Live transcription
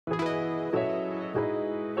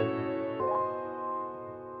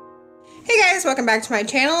Hey guys, welcome back to my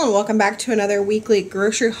channel and welcome back to another weekly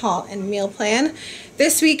grocery haul and meal plan.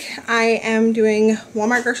 This week I am doing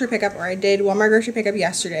Walmart grocery pickup, or I did Walmart grocery pickup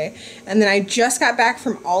yesterday, and then I just got back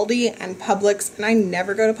from Aldi and Publix, and I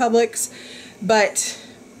never go to Publix, but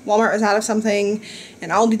Walmart was out of something and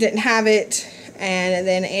Aldi didn't have it, and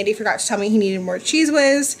then Andy forgot to tell me he needed more Cheese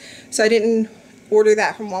Whiz, so I didn't order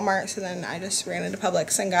that from Walmart, so then I just ran into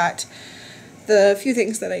Publix and got the few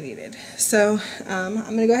things that I needed. So I'm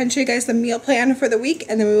gonna go ahead and show you guys the meal plan for the week,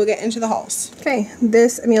 and then we will get into the hauls. Okay,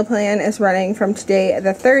 this meal plan is running from today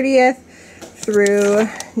the 30th through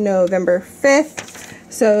November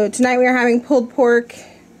 5th. So tonight we are having pulled pork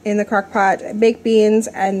in the crock pot, baked beans,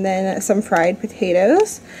 and then some fried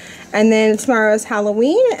potatoes. And then tomorrow is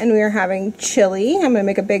Halloween and we are having chili. I'm gonna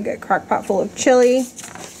make a big crock pot full of chili.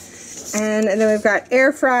 And then we've got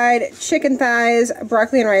air fried chicken thighs,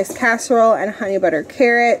 broccoli and rice casserole, and honey butter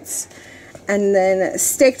carrots. And then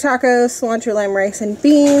steak tacos, cilantro lime rice and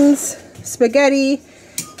beans, spaghetti,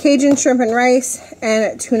 Cajun shrimp and rice,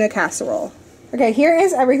 and tuna casserole. Okay, here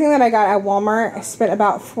is everything that I got at Walmart. I spent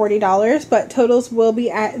about $40, but totals will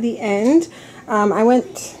be at the end. I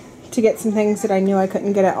went to get some things that I knew I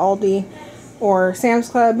couldn't get at Aldi or Sam's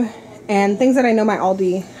Club, and things that I know my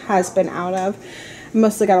Aldi has been out of.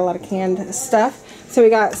 Mostly got a lot of canned stuff. So we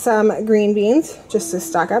got some green beans just to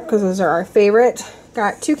stock up because those are our favorite.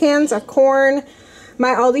 Got 2 cans of corn.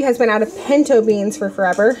 My Aldi has been out of pinto beans for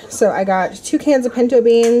forever, so I got 2 cans of pinto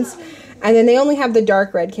beans, and then they only have the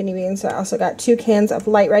dark red kidney beans, so I also got 2 cans of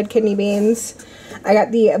light red kidney beans. I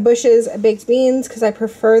got the Bush's baked beans because I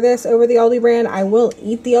prefer this over the Aldi brand. I will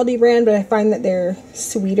eat the Aldi brand, but I find that they're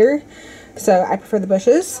sweeter, so I prefer the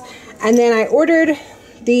Bush's. And then I ordered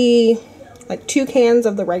the 2 cans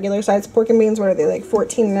of the regular size pork and beans. What are they, like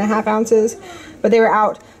 14.5 ounces? But they were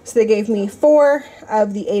out, so they gave me 4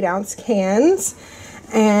 of the 8-ounce cans.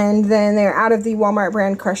 And then they're out of the Walmart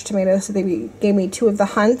brand crushed tomatoes, so they gave me 2 of the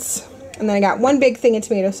Hunts. And then I got 1 big thing of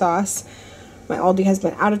tomato sauce. My Aldi has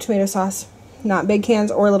been out of tomato sauce, not big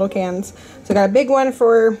cans or little cans. So I got a big one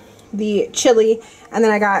for the chili, and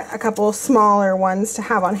then I got a couple smaller ones to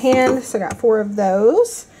have on hand. So I got 4 of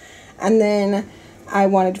those. And then I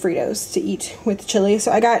wanted Fritos to eat with chili,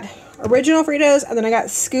 so I got original Fritos, and then I got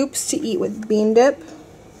scoops to eat with bean dip.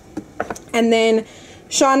 And then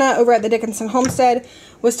Shauna over at the Dickinson Homestead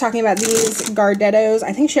was talking about these Gardettos.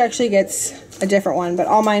 I think she actually gets a different one, but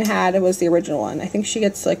all mine had was the original one. I think she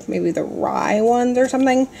gets like maybe the rye ones or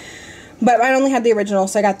something, but I only had the original,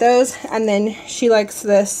 so I got those. And then she likes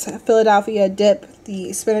this Philadelphia dip,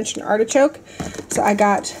 the spinach and artichoke, so I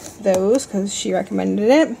got those because she recommended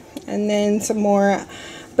it. And then some more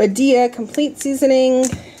Badia complete seasoning,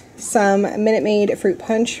 some Minute Maid fruit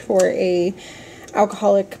punch for a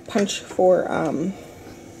alcoholic punch for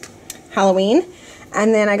Halloween.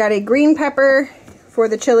 And then I got a green pepper for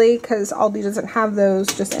the chili because Aldi doesn't have those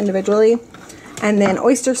just individually. And then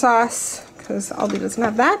oyster sauce because Aldi doesn't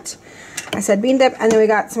have that. I said bean dip. And then we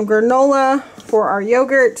got some granola for our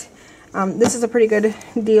yogurt. This is a pretty good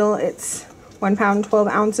deal. It's 1 pound, 12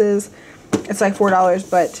 ounces. It's like $4,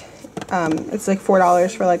 but it's like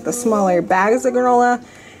 $4 for like the smaller bags of granola,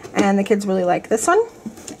 and the kids really like this one.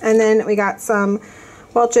 And then we got some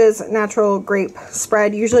Welch's natural grape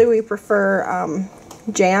spread. Usually we prefer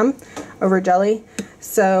jam over jelly,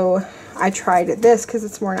 so I tried this because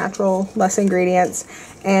it's more natural, less ingredients,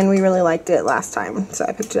 and we really liked it last time, so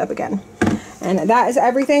I picked it up again. And that is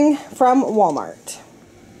everything from Walmart.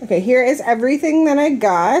 Okay, here is everything that I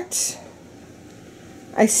got.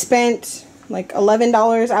 I spent like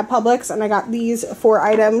 $11 at Publix, and I got these 4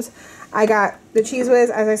 items. I got the Cheese Whiz,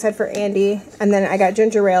 as I said, for Andy, and then I got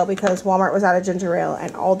ginger ale because Walmart was out of ginger ale,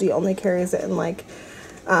 and Aldi only carries it in like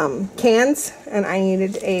cans, and I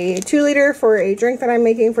needed a 2-liter for a drink that I'm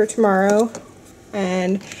making for tomorrow.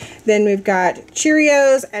 And then we've got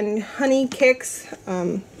Cheerios and Honey Kicks.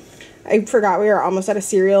 I forgot we were almost out of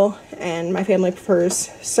cereal, and my family prefers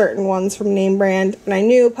certain ones from name brand, and I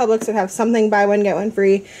knew Publix would have something buy one get one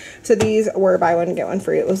free, so these were buy one get one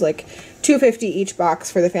free. It was like $2.50 each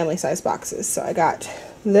box for the family size boxes, so I got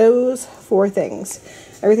those 4 things.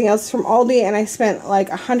 Everything else is from Aldi, and I spent like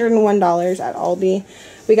 $101 at Aldi.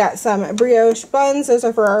 We got some brioche buns. Those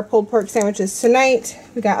are for our pulled pork sandwiches tonight.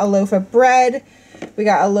 We got a loaf of bread. We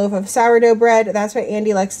got a loaf of sourdough bread. That's what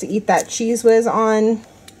Andy likes to eat that Cheese Whiz on.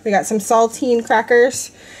 We got some saltine crackers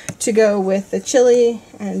to go with the chili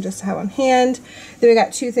and just to have on hand. Then we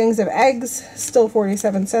got 2 things of eggs, still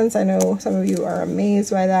 47 cents. I know some of you are amazed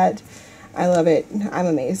by that. I love it. I'm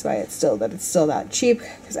amazed by it still, that it's still that cheap,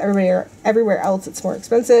 because everywhere else it's more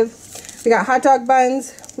expensive. We got hot dog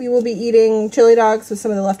buns. We will be eating chili dogs with some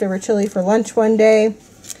of the leftover chili for lunch one day.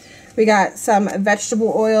 We got some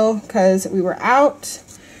vegetable oil because we were out.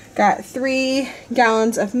 Got 3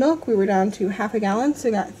 gallons of milk. We were down to half a gallon, so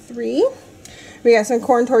we got 3. We got some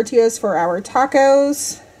corn tortillas for our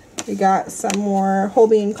tacos. We got some more whole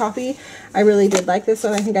bean coffee. I really did like this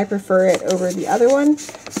one. I think I prefer it over the other one.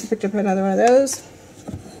 So picked up another one of those.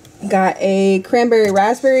 Got a cranberry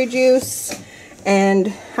raspberry juice. And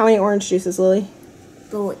how many orange juices, Lily?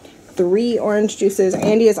 3 orange juices.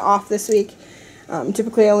 Andy is off this week.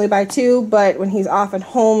 Typically I only buy 2, but when he's off at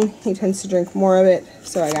home, he tends to drink more of it.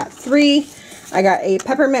 So I got 3. I got a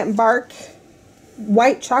peppermint bark,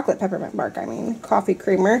 white chocolate peppermint bark, coffee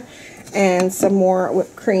creamer, and some more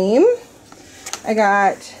whipped cream. I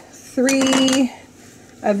got 3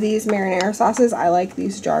 of these marinara sauces. I like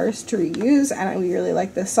these jars to reuse, and I really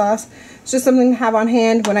like this sauce. It's just something to have on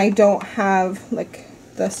hand when I don't have like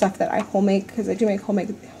the stuff that I homemade, because I do make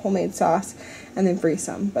homemade sauce and then freeze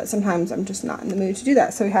some, but sometimes I'm just not in the mood to do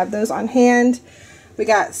that. So we have those on hand. We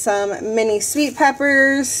got some mini sweet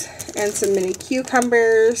peppers and some mini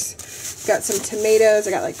cucumbers. Got some tomatoes.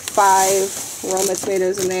 I got like 5 Roma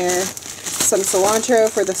tomatoes in there. Some cilantro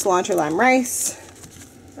for the cilantro lime rice.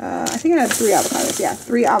 I think I had 3 avocados. Yeah,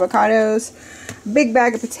 3 avocados. Big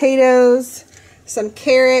bag of potatoes. Some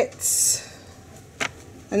carrots.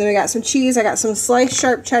 And then we got some cheese. I got some sliced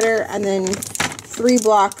sharp cheddar and then 3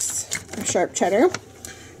 blocks of sharp cheddar.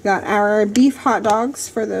 Got our beef hot dogs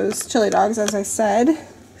for those chili dogs, as I said.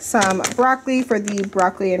 Some broccoli for the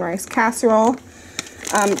broccoli and rice casserole.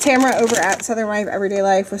 Tamara over at Southern Life Everyday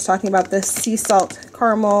Life was talking about this sea salt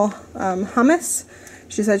caramel hummus.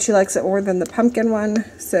 She said she likes it more than the pumpkin one,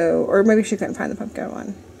 so, or maybe she couldn't find the pumpkin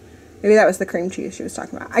one. Maybe that was the cream cheese she was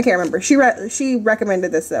talking about. I can't remember. She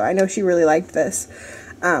recommended this though. I know she really liked this.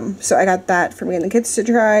 So I got that for me and the kids to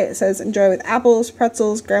try. It says enjoy with apples,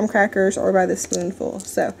 pretzels, graham crackers, or by the spoonful.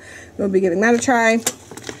 So we'll be giving that a try.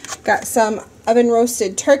 Got some oven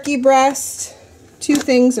roasted turkey breast, 2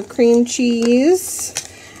 things of cream cheese,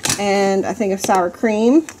 and a thing of sour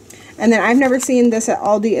cream. And then I've never seen this at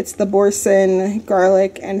Aldi. It's the Boursin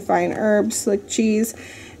garlic and fine herbs slick cheese.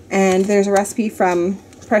 And there's a recipe from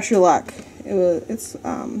Pressure Luck. It's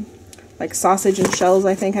like sausage and shells,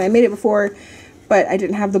 I think. And I made it before, but I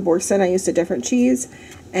didn't have the Boursin. I used a different cheese.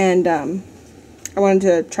 And I wanted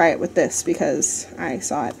to try it with this because I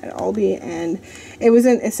saw it at Aldi. And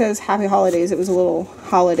it says Happy Holidays. It was a little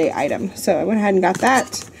holiday item. So I went ahead and got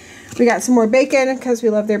that. We got some more bacon because we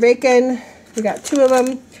love their bacon. We got 2 of them.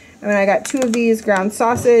 And then I got 2 of these ground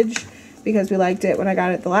sausage because we liked it when I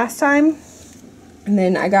got it the last time. And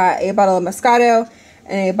then I got a bottle of Moscato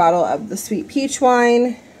and a bottle of the sweet peach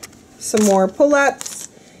wine. Some more pull-ups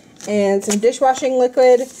and some dishwashing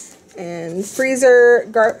liquid and freezer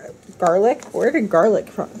garlic. Where did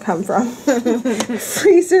garlic come from?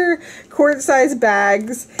 Freezer quart-size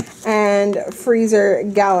bags and freezer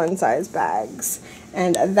gallon-size bags.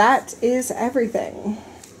 And that is everything.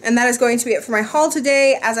 And that is going to be it for my haul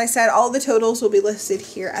today. As I said, all the totals will be listed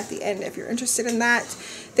here at the end if you're interested in that.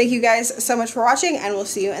 Thank you guys so much for watching, and we'll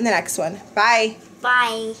see you in the next one. Bye.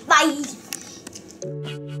 Bye. Bye.